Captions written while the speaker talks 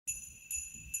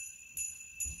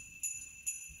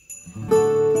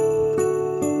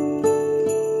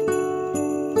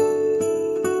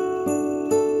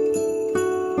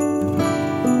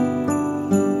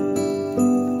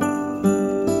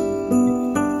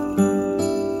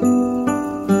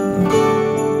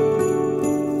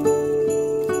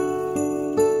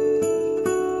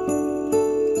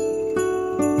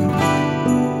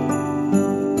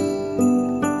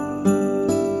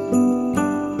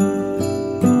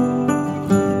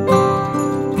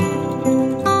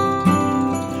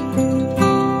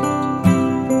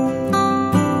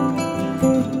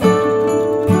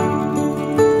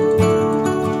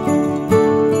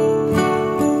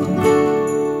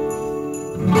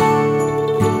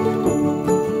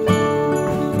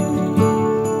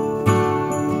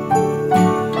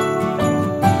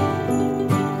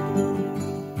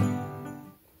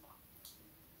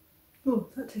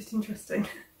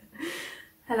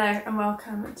Hello and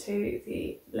welcome to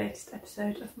the latest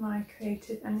episode of my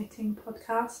creative and knitting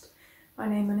podcast. My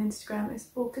name on Instagram is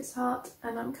Orchid's Heart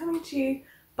and I'm coming to you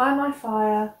by my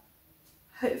fire,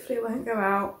 hopefully it won't go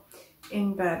out,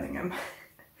 in Birmingham.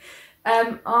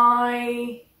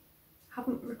 I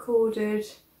haven't recorded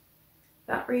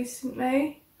that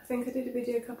recently. I think I did a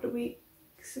video a couple of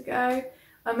weeks ago.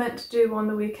 I meant to do one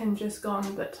the weekend just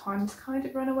gone, but time's kind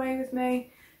of run away with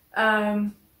me.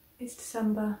 It's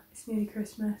December, it's nearly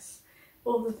Christmas,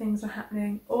 all the things are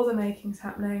happening, all the making's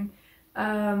happening,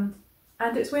 and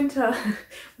it's winter,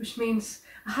 which means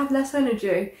I have less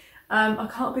energy. I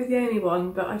can't be the only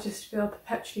one, but I just feel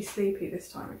perpetually sleepy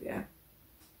this time of year.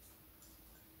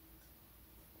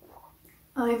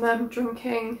 I'm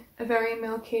drinking a very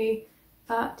milky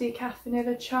decaf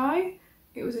vanilla chai.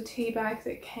 It was a tea bag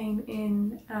that came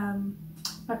in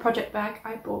my project bag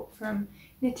I bought from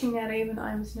Knitting Nelly when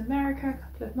I was in America a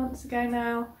couple of months ago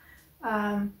now.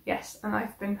 Yes, and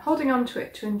I've been holding on to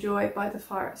it to enjoy by the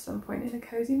fire at some point in a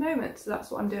cosy moment, so that's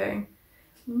what I'm doing.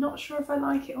 I'm not sure if I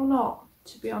like it or not,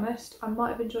 to be honest. I might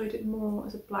have enjoyed it more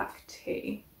as a black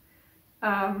tea,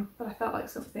 but I felt like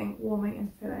something warming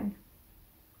and filling.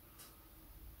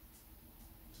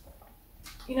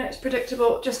 You know, it's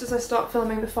predictable, just as I start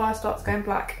filming the fire starts going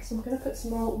black, so I'm going to put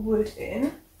some more wood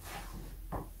in.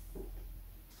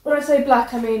 When I say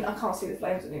black, I mean I can't see the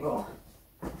flames anymore.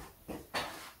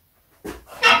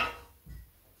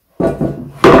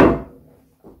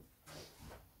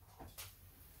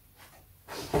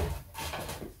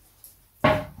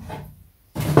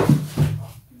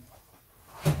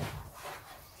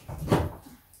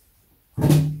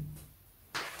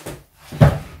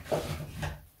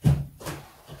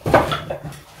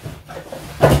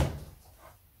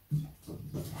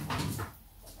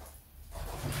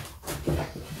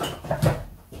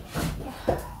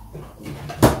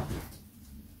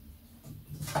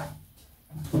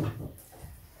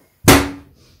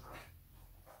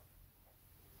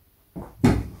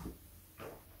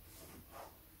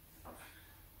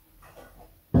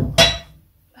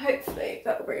 Hopefully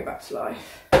that will bring it back to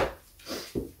life.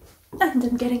 And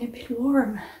I'm getting a bit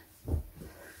warm.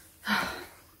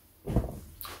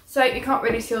 So you can't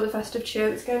really see all the festive cheer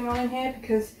that's going on in here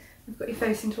because I've got you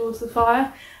facing towards the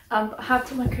fire. But I have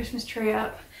put my Christmas tree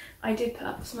up. I did put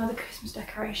up some other Christmas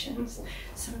decorations,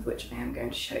 some of which I am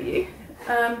going to show you.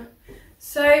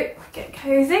 So get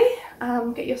cosy,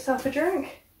 get yourself a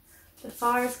drink. The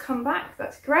fire has come back,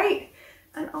 that's great.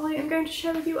 And I am going to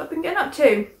share with you what I've been getting up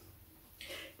to.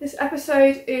 This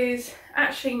episode is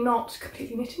actually not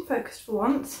completely knitting focused for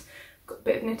once. I've got a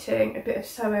bit of knitting, a bit of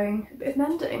sewing, a bit of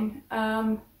mending,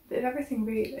 a bit of everything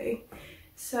really.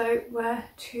 So where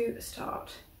to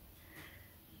start?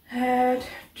 I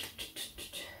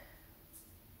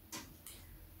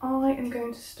am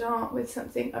going to start with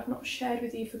something I've not shared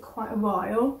with you for quite a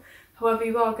while. However,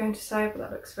 you are going to say, well,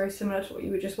 that looks very similar to what you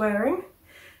were just wearing.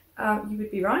 You would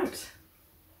be right.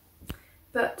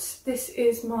 But this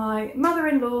is my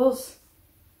mother-in-law's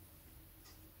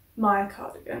Maja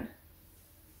cardigan.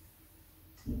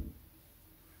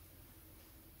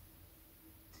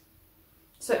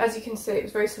 So as you can see, it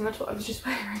was very similar to what I was just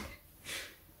wearing.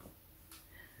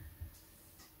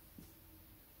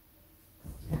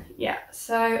 Yeah,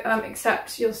 so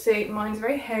except you'll see mine's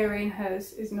very hairy and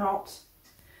hers is not.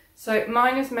 So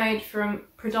mine is made from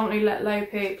predominantly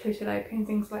Lettlopi, Quilted and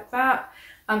things like that.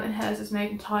 And hers is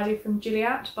made entirely from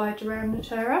Gilliatt by Rerum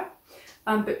Natura,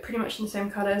 but pretty much in the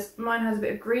same colours. Mine has a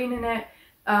bit of green in it,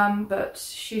 but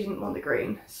she didn't want the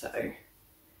green, so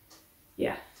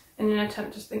yeah. In an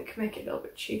attempt to make it a little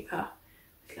bit cheaper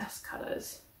with less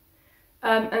colours.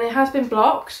 And it has been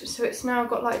blocked, so it's now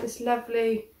got like this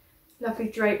lovely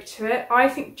drape to it. I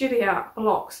think Gilliatt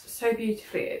blocks so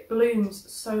beautifully, it blooms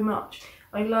so much.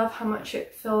 I love how much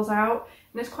it fills out.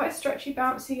 And it's quite a stretchy,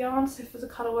 bouncy yarn, so for the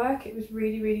colour work it was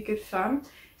really, really good fun.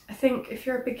 I think if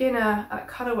you're a beginner at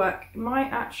colour work, it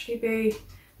might actually be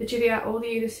the Gilliatt or the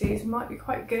Ulysses might be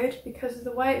quite good because of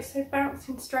the way it's so bouncy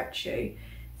and stretchy.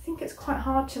 I think it's quite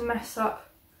hard to mess up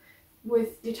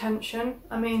with your tension.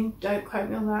 I mean, don't quote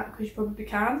me on that because you probably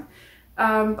can,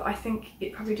 but I think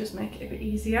it probably does make it a bit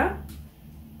easier.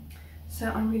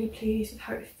 So I'm really pleased with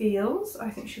how it feels. I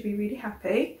think she'll be really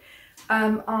happy.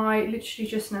 I literally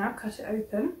just now cut it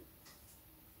open,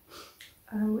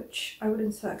 which I will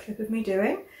insert a clip of me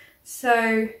doing.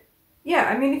 So yeah,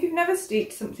 I mean, if you've never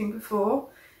steeped something before,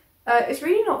 it's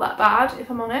really not that bad,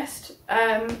 if I'm honest.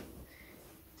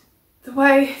 The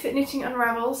way that knitting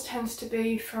unravels tends to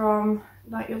be from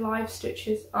like your live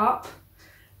stitches up.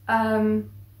 Yeah,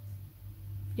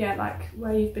 like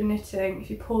where you've been knitting, if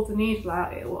you pull the needle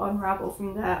out, it will unravel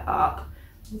from there up.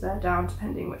 there down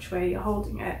depending which way you're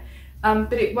holding it,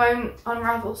 but it won't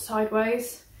unravel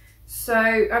sideways. So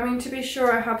I mean, to be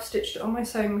sure, I have stitched it on my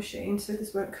sewing machine so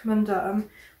this won't come undone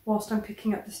whilst I'm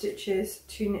picking up the stitches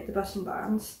to knit the button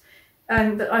bands.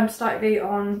 And that I'm slightly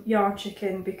on yarn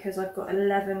chicken because I've got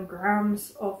 11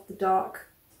 grams of the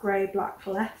dark grey black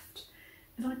left,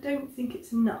 and I don't think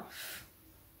it's enough.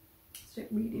 So I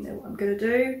don't really know what I'm going to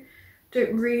do.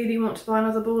 Don't really want to buy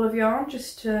another ball of yarn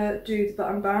just to do the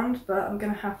button band, but I'm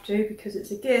going to have to because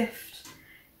it's a gift,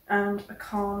 and I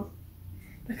can't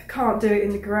do it in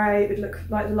the grey. It would look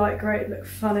like the light grey, it would look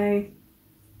funny.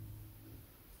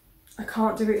 I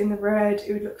can't do it in the red,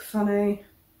 it would look funny.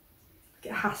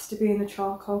 It has to be in the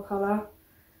charcoal colour,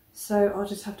 so I'll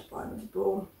just have to buy another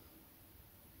ball,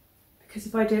 because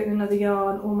if I do it in another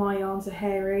yarn, all my yarns are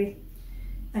hairy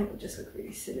and it will just look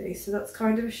really silly, so that's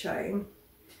kind of a shame.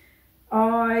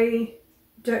 I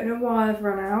don't know why I've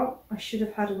run out. I should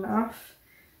have had enough.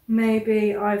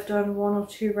 Maybe I've done 1 or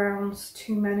 2 rounds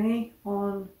too many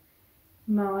on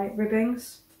my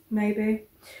ribbings, maybe.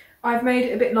 I've made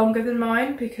it a bit longer than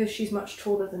mine because she's much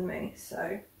taller than me,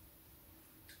 so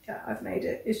yeah, I've made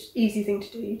it. It's an easy thing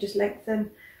to do. You just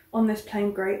lengthen on this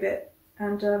plain grey bit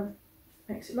and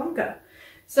makes it longer.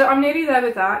 So I'm nearly there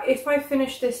with that. If I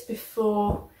finish this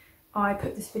before I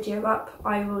put this video up,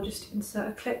 I will just insert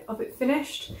a clip of it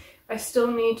finished. I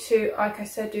still need to, like I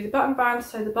said, do the button band,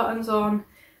 sew the buttons on,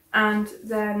 and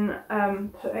then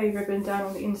put a ribbon down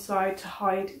on the inside to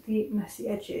hide the messy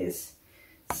edges.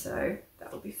 So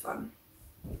that will be fun.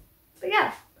 But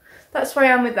yeah, that's where I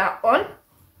am with that one.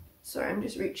 Sorry, I'm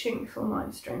just reaching for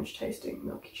my strange tasting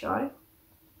milky chai.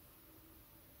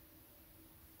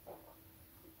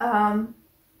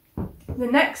 The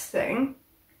next thing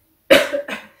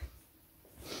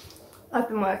I've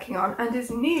been working on and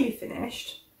is nearly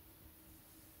finished.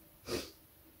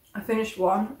 I finished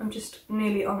one, I'm just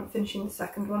nearly on finishing the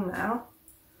second one now,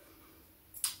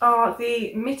 are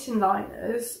the mitten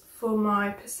liners for my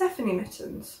Persphone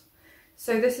mittens.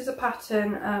 So this is a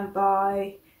pattern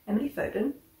by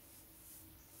Foden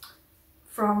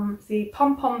from the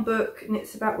Pom Pom book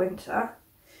Knits About Winter,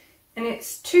 and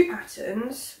it's 2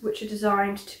 patterns which are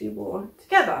designed to be worn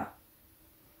together.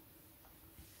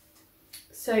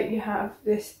 So you have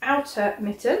this outer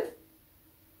mitten,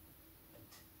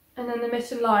 and then the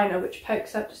mitten liner which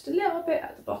pokes up just a little bit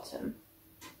at the bottom.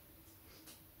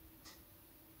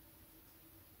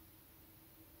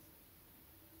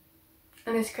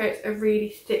 And this creates a really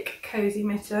thick, cosy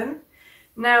mitten.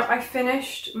 Now I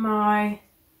finished my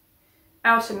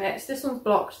outer mitts. This one's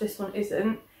blocked, this one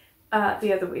isn't,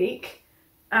 the other week.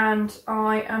 And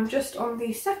I am just on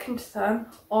the second thumb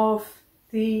of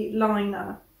the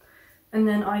liner. And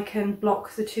then I can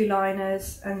block the 2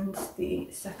 liners and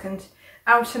the second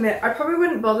outer mitt. I probably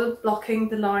wouldn't bother blocking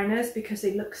the liners because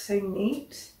they look so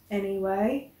neat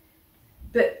anyway.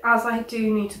 But as I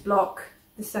do need to block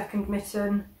the second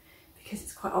mitten, because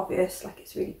it's quite obvious, like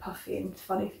it's really puffy and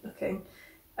funny looking,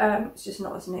 it's just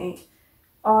not as neat.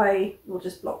 I will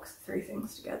just block the 3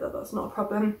 things together, that's not a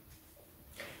problem.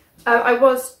 I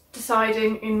was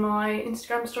deciding in my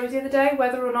Instagram story the other day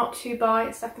whether or not to buy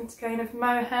a second skein of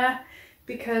mohair,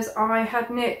 because I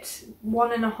had knit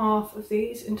 1.5 of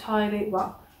these entirely,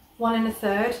 well, 1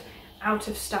 1/3 out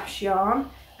of stash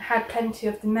yarn. I had plenty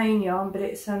of the main yarn, but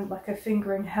it's like a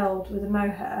fingering held with a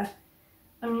mohair.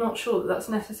 I'm not sure that that's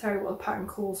necessarily what the pattern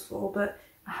calls for, but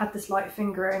I had this light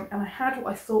fingering and I had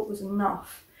what I thought was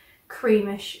enough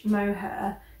creamish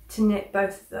mohair to knit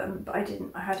both of them, but I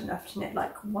didn't. I had enough to knit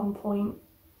like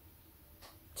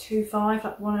 1.25,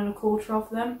 like 1 1/4 of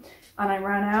them, and I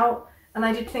ran out. And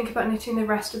I did think about knitting the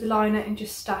rest of the liner in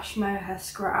just stash mohair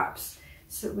scraps,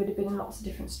 so it would have been in lots of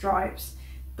different stripes.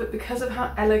 But because of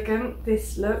how elegant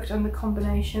this looked and the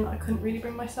combination, I couldn't really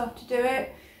bring myself to do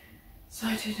it. So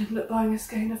I did end up buying a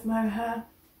skein of mohair,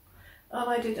 and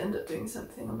I did end up doing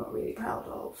something I'm not really proud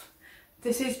of.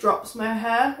 This is Drops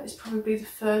mohair. It's probably the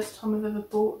first time I've ever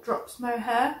bought Drops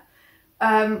mohair.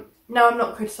 Now, I'm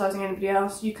not criticising anybody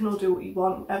else. You can all do what you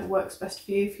want, whatever works best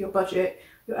for you, for your budget,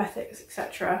 your ethics,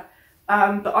 etc.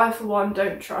 But I, for one,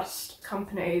 don't trust a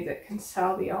company that can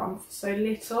sell the yarn for so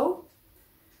little.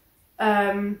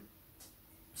 So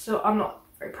I'm not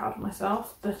very proud of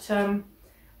myself, but I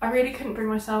really couldn't bring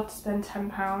myself to spend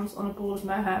 £10 on a ball of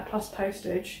mohair plus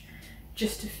postage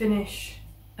just to finish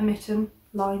a mitten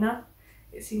liner.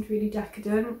 It seemed really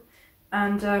decadent,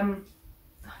 and I'd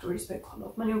already spent quite a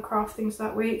lot of money on craft things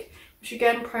that week, which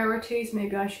again, priorities.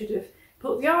 Maybe I should have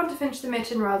bought the yarn to finish the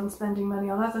mitten rather than spending money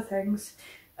on other things.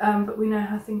 But we know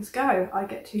how things go. I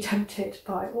get too tempted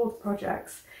by all the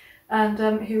projects,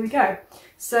 and here we go.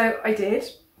 So I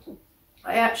did.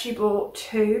 I actually bought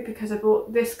two because I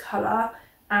bought this colour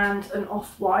and an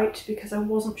off-white because I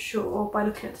wasn't sure by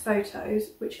looking at the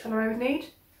photos which colour I would need.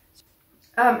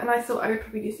 And I thought I would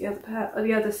probably use the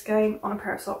other skein on a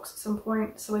pair of socks at some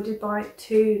point, so I did buy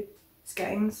two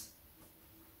skeins.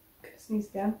 I'm gonna sneeze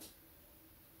again.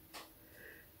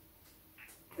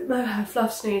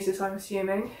 Fluff sneezes, I'm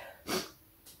assuming.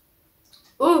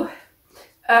 Ooh!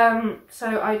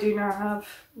 So I do now have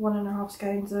 1.5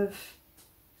 skeins of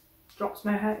drops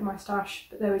mohair in my stash,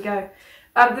 but there we go.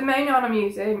 The main yarn I'm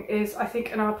using is, I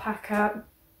think, an alpaca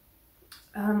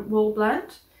wool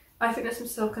blend. I think there's some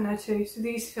silk in there too, so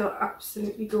these feel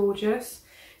absolutely gorgeous.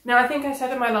 Now, I think I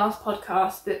said in my last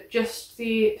podcast that just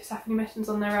the Persphone mittens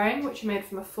on their own, which are made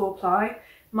from a 4-ply,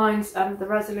 mine's the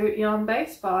Resoulte yarn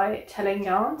base by Telling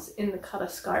Yarns in the colour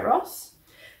Skyros.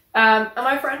 And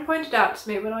my friend pointed out to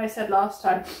me when I said last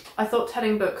time, I thought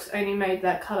Telling Books only made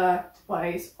their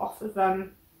colourways off of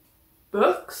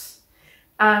books,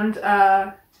 and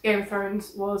Game of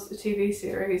Thrones was a TV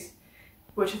series,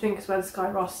 which I think is where the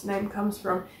Skyros name comes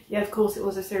from. Yeah, of course it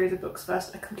was a series of books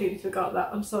first. I completely forgot that.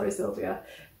 I'm sorry, Sylvia.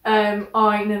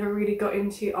 I never really got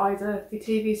into either the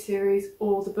TV series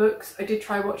or the books. I did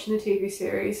try watching the TV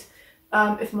series,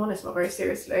 if I'm honest, not very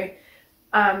seriously.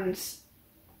 And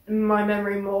my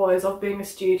memory more is of being a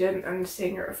student and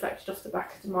seeing it reflected off the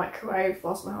back of the microwave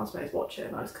whilst my housemates watch it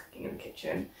and I was cooking in the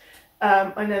kitchen.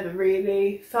 I never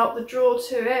really felt the draw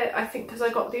to it, I think because I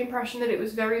got the impression that it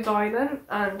was very violent,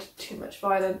 and too much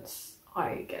violence,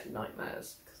 I get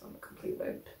nightmares because I'm a complete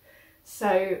wimp.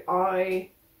 So I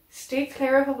stay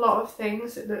clear of a lot of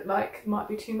things that look like might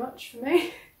be too much for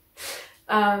me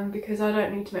because I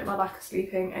don't need to make my lack of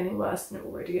sleeping any worse than it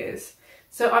already is.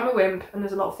 So I'm a wimp, and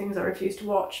there's a lot of things I refuse to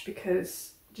watch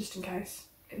because, just in case,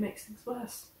 it makes things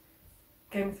worse.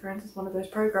 Game of Thrones is one of those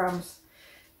programmes.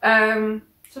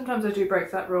 Sometimes I do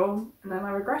break that rule and then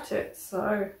I regret it,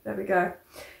 so there we go.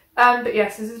 But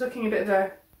yes, this is looking a bit of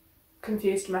a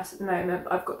confused mess at the moment.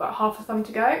 I've got about half a thumb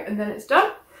to go and then it's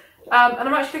done. And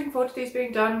I'm actually looking forward to these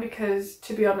being done because,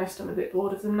 to be honest, I'm a bit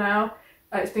bored of them now.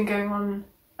 It's been going on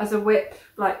as a whip,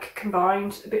 like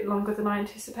combined, a bit longer than I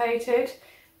anticipated.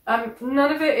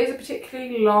 None of it is a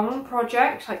particularly long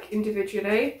project, like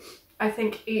individually. I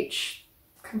think each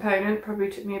component probably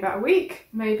took me about a week,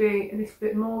 maybe a little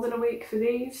bit more than a week for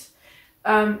these.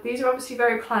 These are obviously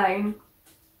very plain.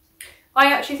 I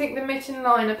actually think the mitten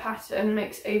liner pattern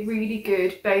makes a really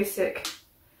good basic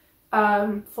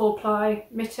 4-ply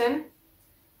mitten.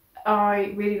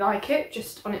 I really like it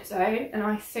just on its own, and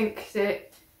I think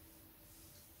that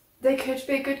they could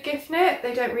be a good gift knit.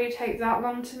 They don't really take that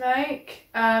long to make.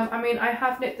 I mean, I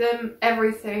have knit them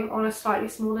everything on a slightly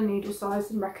smaller needle size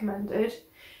than recommended.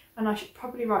 And I should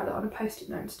probably write that on a post-it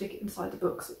note and stick it inside the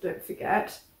book so don't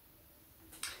forget.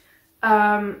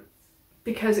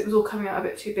 Because it was all coming out a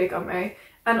bit too big on me.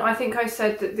 And I think I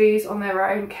said that these on their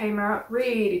own came out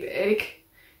really big.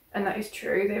 And that is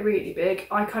true, they're really big.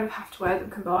 I kind of have to wear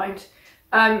them combined.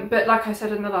 But like I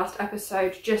said in the last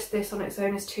episode, just this on its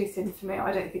own is too thin for me.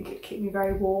 I don't think it'd keep me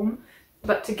very warm.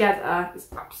 But together, it's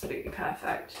absolutely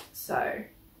perfect. So,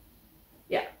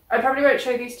 yeah. I probably won't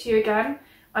show these to you again.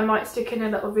 I might stick in a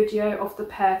little video of the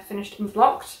pair finished and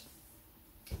blocked,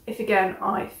 if again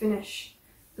I finish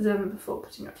them before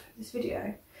putting up this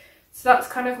video. So that's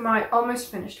kind of my almost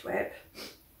finished whip.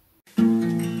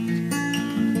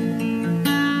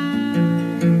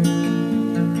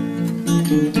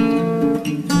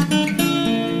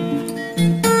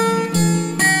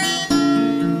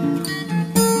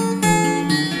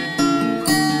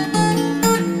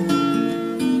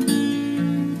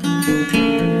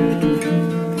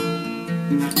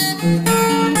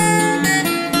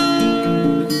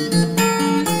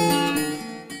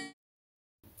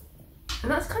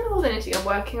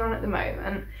 Working on at the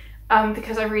moment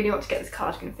because I really want to get this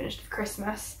cardigan finished for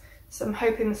Christmas, so I'm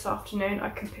hoping this afternoon I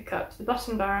can pick up the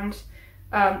button band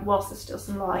whilst there's still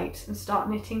some light and start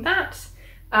knitting that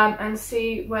and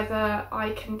see whether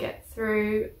I can get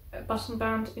through a button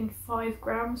band in 5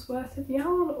 grams worth of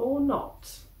yarn or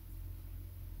not.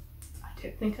 I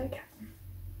don't think I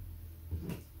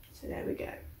can. So there we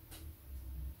go.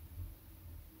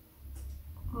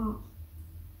 Oh,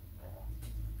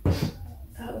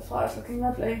 the fire's looking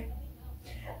lovely.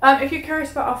 If you're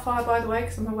curious about our fire, by the way,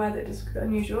 because I'm aware that it does look a bit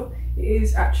unusual, it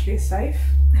is actually a safe.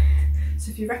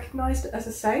 So if you recognised it as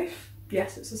a safe,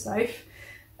 yes, it's a safe.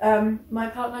 My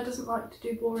partner doesn't like to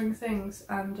do boring things,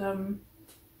 and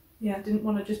yeah, didn't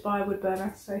want to just buy a wood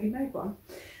burner, so he made one.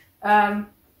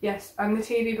 Yes, and the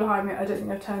TV behind me, I don't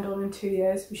think I've turned on in 2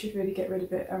 years. We should really get rid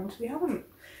of it, and we haven't.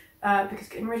 because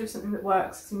getting rid of something that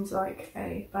works seems like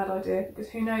a bad idea, because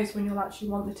who knows when you'll actually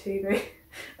want the TV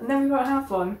and then we won't have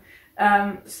one.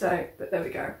 But there we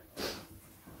go.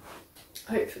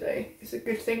 Hopefully it's a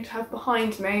good thing to have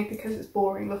behind me because it's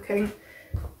boring looking,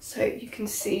 so you can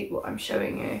see what I'm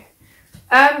showing you.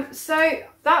 So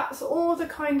that's all the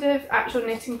kind of actual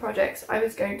knitting projects I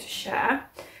was going to share.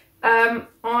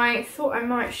 I thought I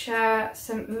might share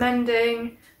some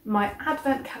mending, my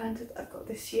advent calendar that I've got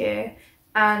this year,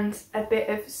 and a bit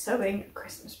of sewing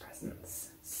Christmas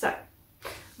presents. So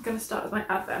I'm going to start with my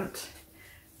advent.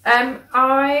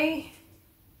 I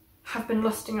have been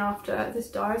lusting after this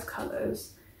dye's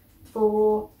colours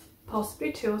for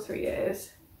possibly 2 or 3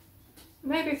 years.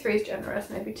 Maybe 3 is generous,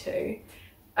 maybe 2.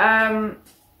 And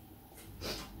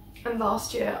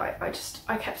last year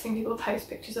I kept seeing people post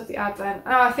pictures of the advent.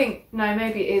 Oh, I think, no,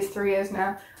 maybe it is 3 years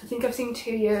now. I think I've seen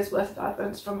 2 years worth of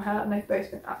advents from her, and they've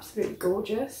both been absolutely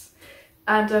gorgeous.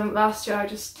 And last year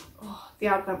the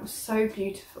advent was so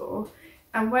beautiful.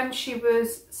 And when she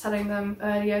was selling them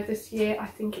earlier this year, I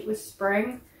think it was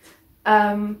spring,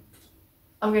 I'm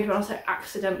going to be honest, I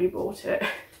accidentally bought it.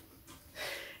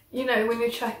 You know, when you're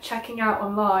checking out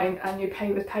online and you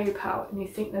pay with PayPal and you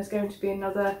think there's going to be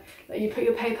another, like, you put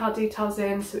your PayPal details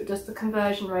in so it does the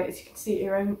conversion rate, as you can see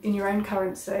in your own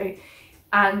currency,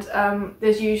 and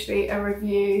there's usually a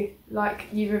review, like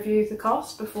you review the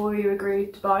cost before you agree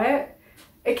to buy it.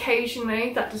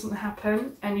 Occasionally that doesn't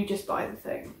happen and you just buy the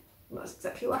thing. And that's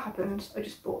exactly what happened. I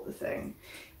just bought the thing,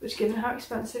 which, given how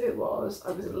expensive it was,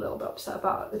 I was a little bit upset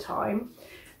about at the time.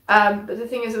 But the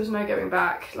thing is, there was no going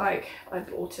back. Like, I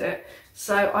bought it,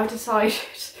 so I decided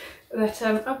that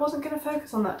I wasn't going to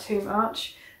focus on that too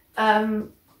much,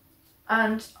 and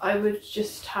I would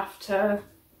just have to,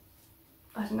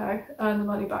 I don't know, earn the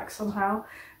money back somehow.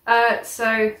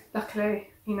 So luckily,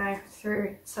 you know,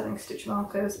 through selling stitch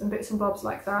markers and bits and bobs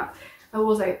like that, I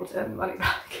was able to earn the money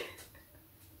back.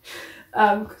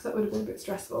 Because that would have been a bit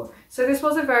stressful. So this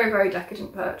was a very, very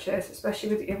decadent purchase, especially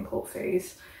with the import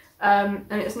fees. And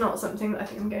it's not something that I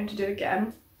think I'm going to do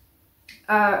again.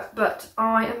 But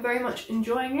I am very much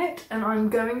enjoying it, and I'm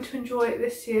going to enjoy it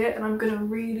this year, and I'm going to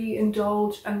really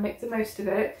indulge and make the most of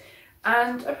it.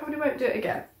 And I probably won't do it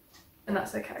again, and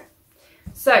that's okay.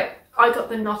 So I got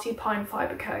the Knotty Pine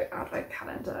Fibre Coat Advent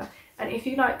Calendar, and if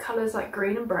you like colours like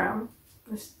green and brown,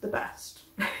 this is the best.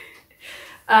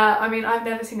 I mean, I've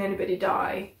never seen anybody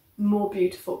dye more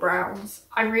beautiful browns.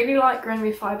 I really like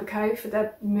Greenery Fibre Co for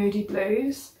their moody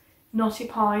blues, Knotty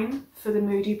Pine for the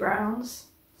moody browns.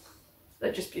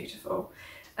 They're just beautiful.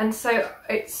 And so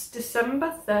it's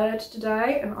December 3rd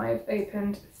today, and I have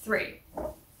opened 3.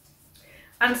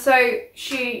 And so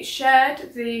she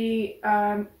shared the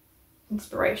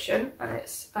inspiration, and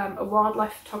it's a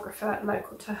wildlife photographer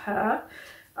local to her.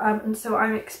 And so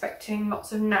I'm expecting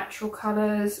lots of natural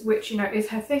colours, which, you know, is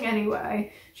her thing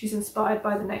anyway. She's inspired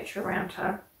by the nature around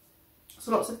her.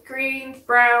 So lots of greens,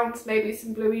 browns, maybe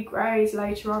some bluey greys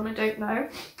later on, I don't know.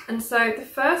 And so the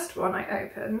first one I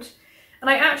opened, and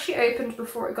I actually opened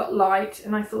before it got light,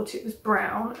 and I thought it was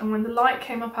brown. And when the light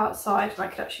came up outside and I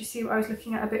could actually see what I was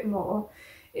looking at a bit more,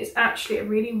 it's actually a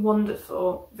really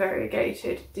wonderful,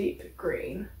 variegated, deep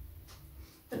green.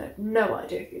 And I have no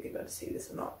idea if you're going to be able to see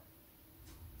this or not.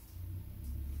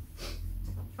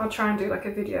 I'll try and do like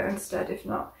a video instead if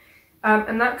not.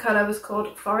 And that colour was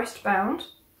called Forest Bound.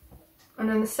 And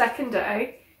then the second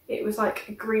day, it was like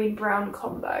a green-brown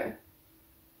combo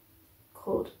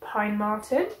called Pine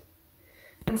Martin.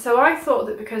 And so I thought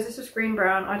that because this was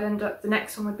green-brown, I'd end up, the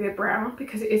next one would be a brown,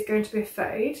 because it is going to be a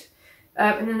fade.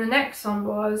 And then the next one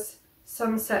was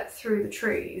Sunset Through the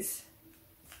Trees.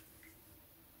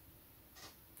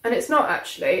 And it's not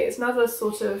actually, it's another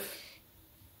sort of,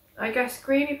 I guess,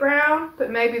 greeny brown, but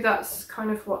maybe that's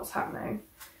kind of what's happening.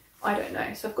 I don't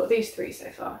know. So I've got these 3 so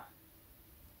far.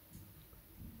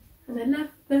 And I love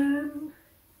them.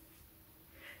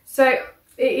 So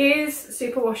it is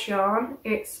superwash yarn.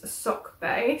 It's a sock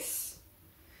base.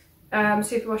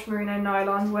 Superwash merino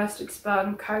nylon, worsted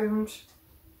spun, combed.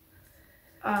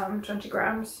 20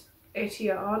 grams, 80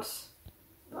 yards.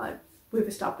 Like we've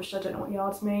established, I don't know what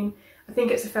yards mean. I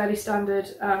think it's a fairly standard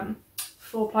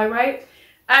 4-ply weight.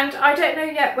 And I don't know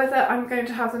yet whether I'm going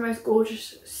to have the most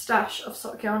gorgeous stash of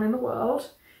sock yarn in the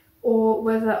world, or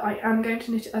whether I am going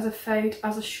to knit it as a fade,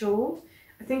 as a shawl.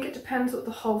 I think it depends what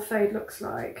the whole fade looks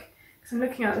like. Because I'm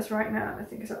looking at this right now and I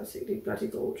think it's absolutely bloody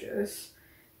gorgeous.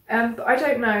 But I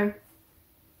don't know.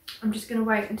 I'm just going to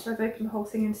wait until I've opened the whole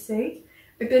thing and see.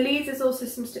 I believe there's also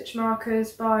some stitch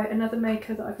markers by another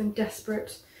maker that I've been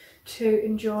desperate to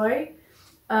enjoy.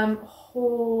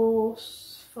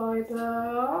 Horse Fibre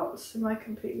Arts. Am I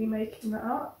completely making that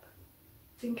up?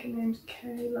 think her name's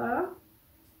Kayla.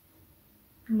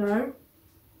 No.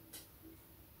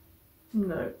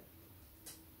 No.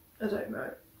 I don't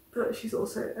know. But she's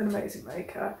also an amazing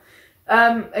maker.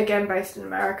 Again, based in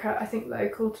America, I think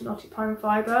local to Knotty Pine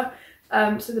Fibre.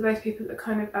 So they're both people that are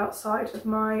kind of outside of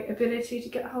my ability to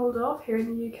get hold of here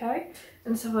in the UK.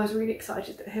 And so I was really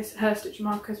excited that her stitch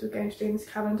markers were going to be in this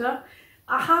calendar.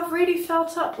 I have really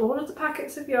felt up all of the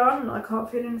packets of yarn and I can't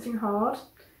feel anything hard.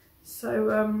 So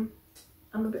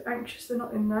I'm a bit anxious they're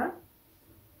not in there.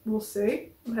 We'll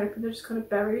see. I'm hoping they're just kind of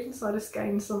buried inside a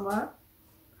skein somewhere.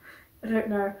 I don't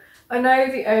know. I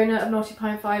know the owner of Knotty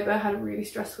Pine Fibre had a really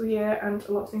stressful year and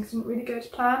a lot of things didn't really go to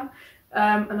plan.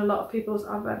 And a lot of people's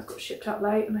advents got shipped out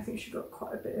late and I think she got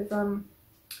quite a bit of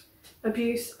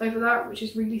abuse over that, which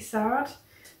is really sad.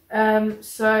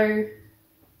 So,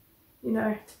 you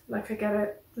know, like I get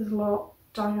it, there's a lot,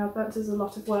 dying advents is a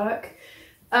lot of work.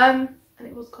 And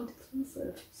it was quite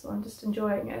expensive, so I'm just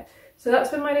enjoying it. So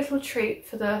that's been my little treat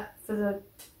for the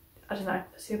I don't know,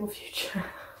 foreseeable future.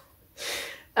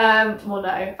 Well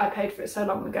no, I paid for it so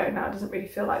long ago now, it doesn't really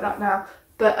feel like that now.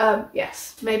 But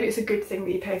yes, maybe it's a good thing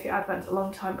that you pay for your advents a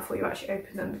long time before you actually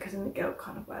open them, because then the guilt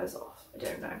kind of wears off. I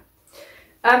don't know.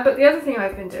 But the other thing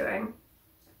I've been doing,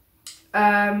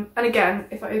 and again,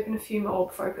 if I open a few more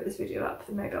before I put this video up,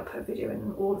 then maybe I'll put a video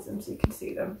in all of them so you can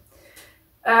see them.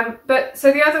 But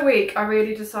so the other week I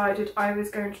really decided I was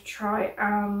going to try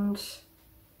and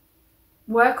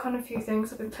work on a few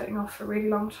things I've been putting off for a really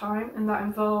long time, and that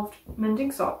involved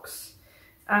mending socks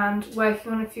and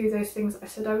working on a few of those things I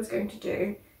said I was going to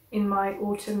do in my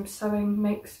autumn sewing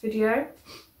makes video.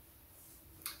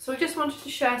 So I just wanted to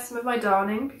share some of my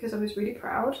darning because I was really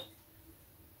proud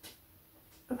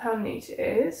of how neat it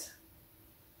is.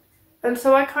 And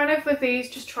so I kind of, with these,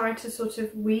 just tried to sort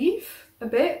of weave a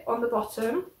bit on the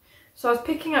bottom. So I was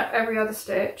picking up every other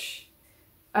stitch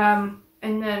and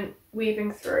then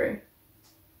weaving through.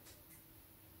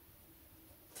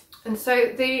 And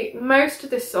so most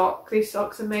of these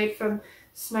socks are made from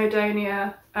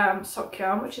Snowdonia sock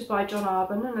yarn, which is by John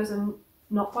Arbon, and is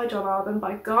not by John Arbon,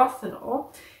 by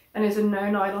Garthenor, and is a no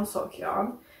nylon sock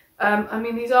yarn. I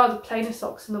mean, these are the plainest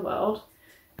socks in the world,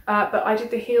 but I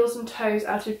did the heels and toes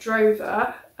out of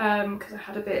Drover because I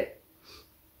had a bit,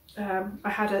 I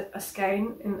had a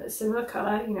skein in a similar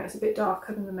colour, you know, it's a bit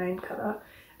darker than the main colour,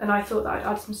 and I thought that I'd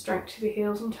add some strength to the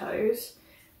heels and toes.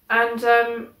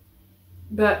 And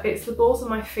but it's the balls of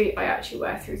my feet I actually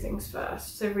wear through things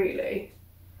first, so really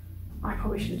I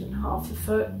probably should have done half the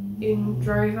foot in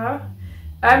Drover.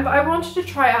 But I wanted to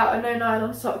try out a no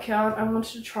nylon sock yarn. I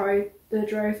wanted to try the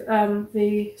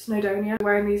the Snowdonia. I'm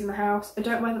wearing these in the house. I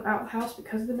don't wear them out of the house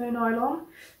because of the no nylon,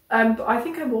 but I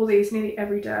think I wore these nearly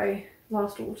every day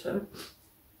last autumn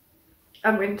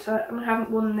and winter, and I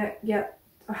haven't worn them yet.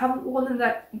 I haven't worn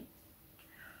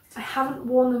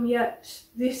them yet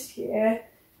this year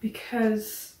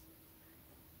because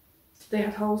they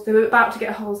had holes. They were about to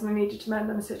get holes and I needed to mend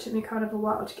them, so it took me kind of a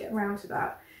while to get around to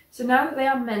that. So now that they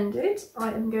are mended,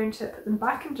 I am going to put them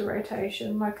back into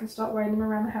rotation and I can start wearing them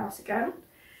around the house again.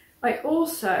 I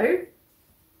also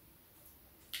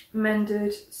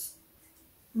mended,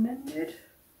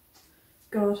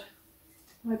 God,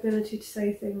 my ability to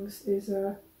say things is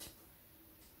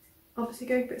obviously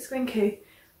going a bit squinky.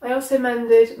 I also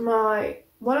mended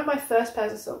one of my first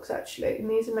pairs of socks actually, and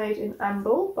these are made in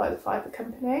Amble by the Fibre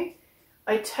company.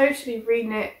 I totally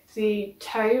re-knit the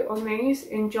toe on these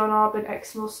in John Arbon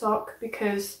xmas sock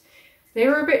because they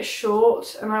were a bit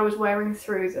short and I was wearing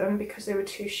through them because they were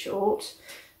too short.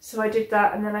 So I did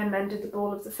that, and then I mended the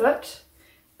ball of the foot,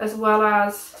 as well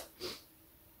as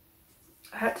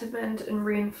I had to mend and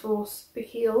reinforce the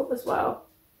heel as well.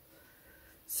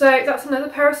 So that's another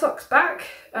pair of socks back,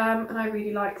 and I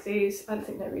really like these. I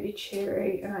think they're really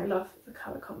cheery and I love the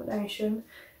colour combination.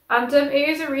 And it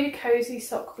is a really cosy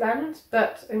sock blend,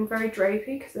 but very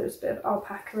drapey because there's a bit of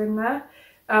alpaca in there,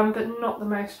 but not the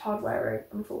most hard wearing,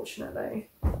 unfortunately.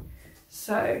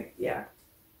 So yeah.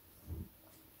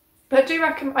 But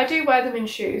I do wear them in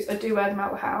shoes, I do wear them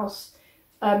out of the house,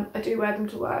 I do wear them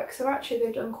to work, so actually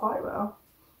they've done quite well.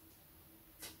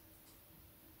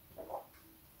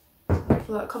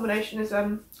 Well, that combination is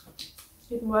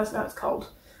even worse now it's cold.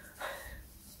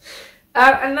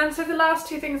 And then so the last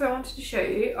two things I wanted to show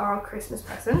you are Christmas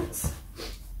presents.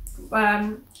 It's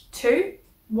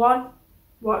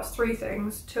three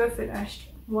things. Two are finished,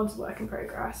 one's a work in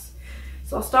progress.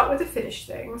 So I'll start with the finished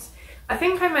things. I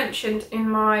think I mentioned in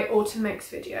my autumn makes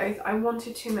video that I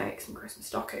wanted to make some Christmas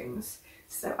stockings,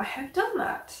 so I have done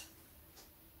that.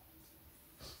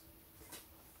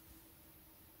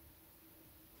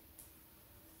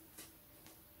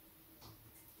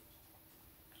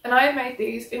 And I made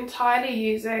these entirely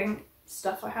using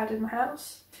stuff I had in the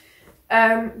house.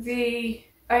 The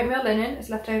oatmeal linen is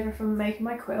left over from making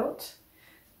my quilt.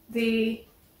 The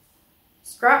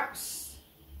scraps,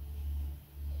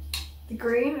 the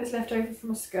green is left over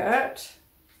from a skirt.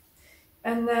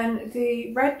 And then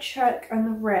the red check and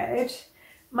the red,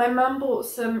 my mum bought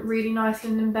some really nice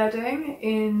linen bedding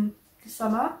in the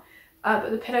summer, but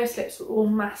the pillow slips were all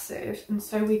massive, and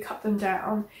so we cut them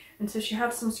down, and so she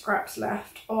had some scraps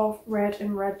left of red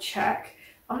and red check.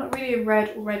 I'm not really a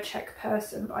red or red check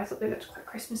person, but I thought they looked quite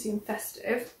Christmassy and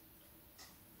festive.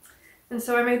 And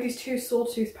so I made these two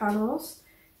sawtooth panels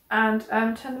and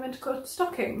turned them into quilted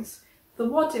stockings. The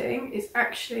wadding is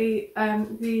actually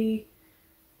the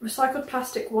recycled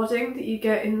plastic wadding that you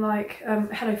get in like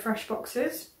HelloFresh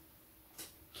boxes.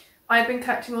 I've been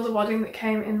collecting all the wadding that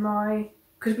came in my,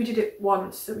 because we did it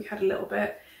once so we had a little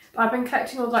bit, but I've been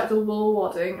collecting all like the wool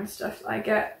wadding and stuff that I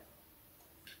get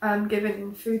given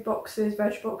in food boxes,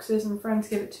 veg boxes, and friends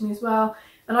give it to me as well.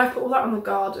 And I put all that on the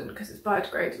garden because it's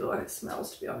biodegradable and it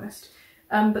smells, to be honest.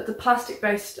 But the plastic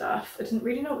based stuff I didn't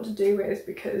really know what to do with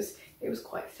because it was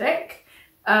quite thick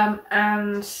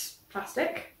and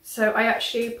plastic. So I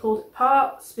actually pulled it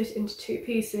apart, split it into two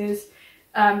pieces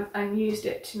and used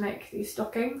it to make these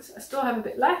stockings. I still have a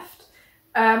bit left.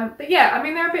 But yeah, I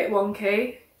mean, they're a bit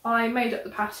wonky. I made up the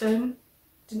pattern,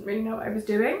 didn't really know what I was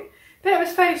doing, but it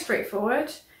was fairly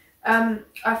straightforward.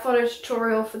 I followed a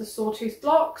tutorial for the Sawtooth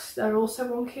blocks. They're also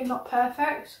wonky and not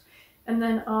perfect. And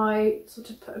then I sort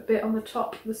of put a bit on the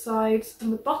top, the sides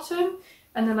and the bottom,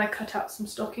 and then I cut out some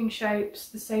stocking shapes,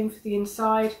 the same for the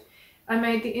inside. I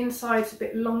made the insides a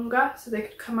bit longer so they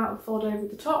could come out and fold over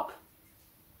the top,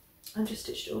 and just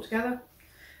stitched it all together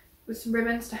with some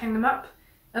ribbons to hang them up.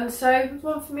 And so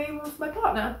one for me and one for my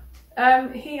partner.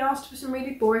 He asked for some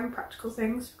really boring practical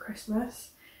things for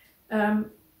Christmas.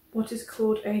 What is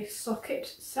called a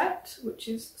socket set, which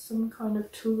is some kind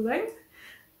of tooling.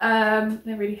 They're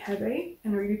really heavy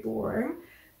and really boring,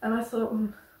 and I thought,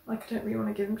 like, I don't really want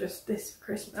to give him just this for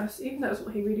Christmas, even though it's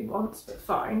what he really wants, but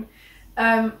fine.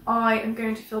 I am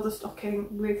going to fill the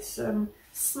stocking with some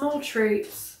small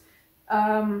treats,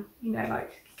 you know,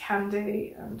 like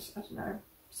candy and, I don't know,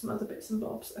 some other bits and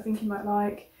bobs I think he might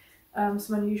like,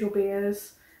 some unusual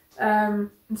beers, and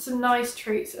some nice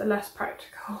treats that are less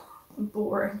practical and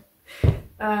boring.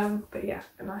 But yeah,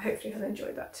 and I hopefully he'll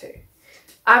enjoy that too.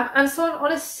 And so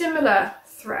on a similar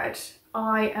thread,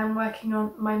 I am working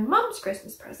on my mum's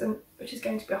Christmas present, which is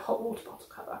going to be a hot water bottle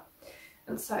cover.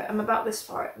 And so I'm about this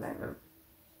far at the moment.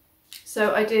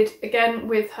 So I did, again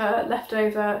with her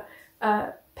leftover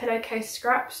pillowcase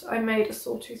scraps, I made a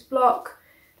sawtooth block.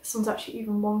 This one's actually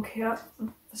even wonkier,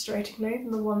 frustratingly,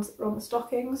 than the ones that were on the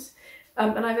stockings.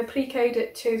 And I've appliqued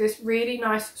it to this really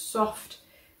nice soft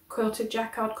quilted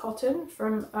jacquard cotton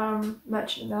from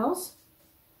Merchant Mills.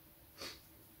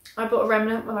 I bought a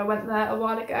remnant when I went there a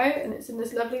while ago, and it's in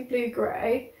this lovely blue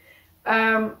grey.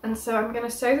 And so I'm going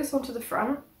to sew this onto the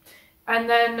front, and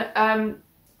then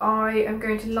I am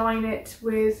going to line it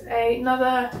with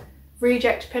another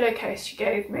reject pillowcase she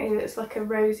gave me that's like a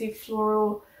rosy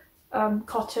floral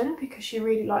cotton, because she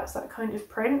really likes that kind of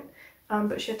print,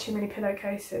 but she had too many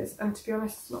pillowcases, and to be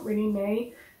honest, it's not really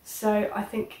me, so I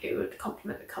think it would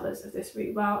complement the colours of this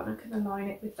really well, and I'm going to line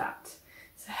it with that.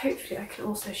 So hopefully I can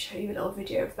also show you a little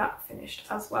video of that finished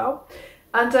as well.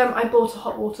 And I bought a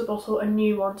hot water bottle, a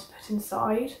new one to put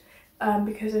inside,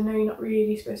 because I know you're not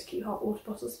really supposed to keep hot water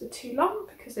bottles for too long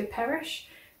because they perish.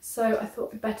 So I thought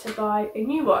I'd better buy a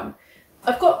new one.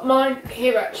 I've got mine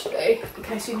here actually, in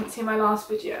case you didn't see my last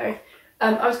video.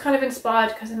 I was kind of inspired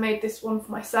because I made this one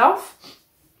for myself.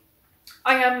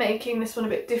 I am making this one a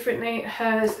bit differently.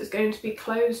 Hers is going to be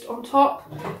closed on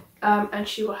top, and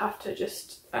she will have to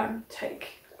just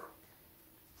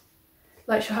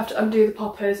she'll have to undo the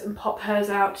poppers and pop hers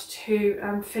out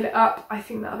to fill it up. I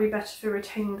think that'll be better for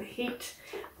retaining the heat,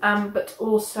 but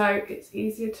also it's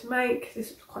easier to make. This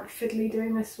was quite fiddly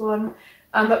doing this one,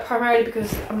 but primarily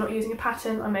because I'm not using a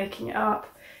pattern, I'm making it up.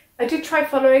 I did try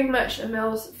following Merchant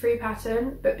Mills free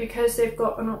pattern, but because they've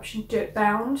got an option to do it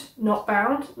bound, not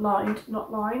bound, lined,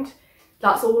 not lined,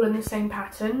 that's all in the same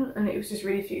pattern, and it was just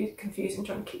really confusing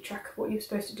trying to keep track of what you're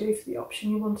supposed to do for the option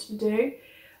you wanted to do.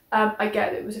 I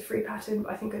get that it was a free pattern,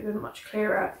 but I think it would have been much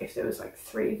clearer if there was like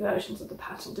 3 versions of the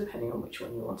pattern depending on which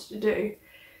one you wanted to do.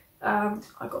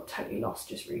 I got totally lost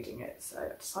just reading it, so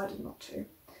I decided not to.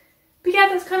 But yeah,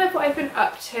 that's kind of what I've been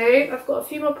up to. I've got a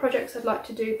few more projects I'd like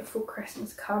to do before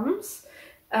Christmas comes.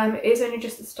 It is only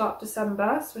just the start of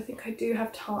December, so I think I do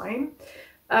have time.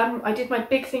 I did my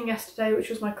big thing yesterday, which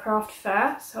was my craft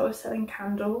fair, so I was selling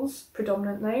candles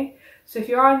predominantly. So if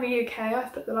you are in the UK,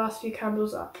 I've put the last few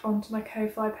candles up onto my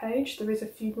Ko-Fi page. There is a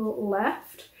few more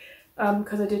left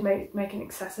because I did make an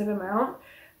excessive amount.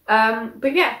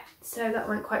 But yeah, so that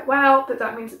went quite well, but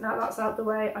that means that now that's out of the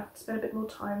way, I can spend a bit more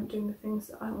time doing the things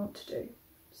that I want to do.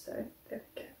 So there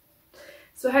we go.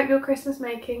 So I hope your Christmas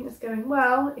making is going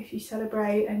well if you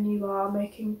celebrate and you are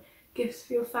making gifts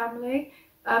for your family.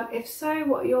 If so,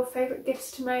 what are your favourite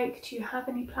gifts to make? Do you have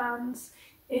any plans?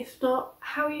 If not,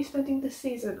 how are you spending this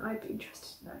season? I'd be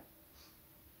interested to know.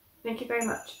 Thank you very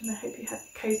much, and I hope you have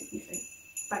a cosy evening.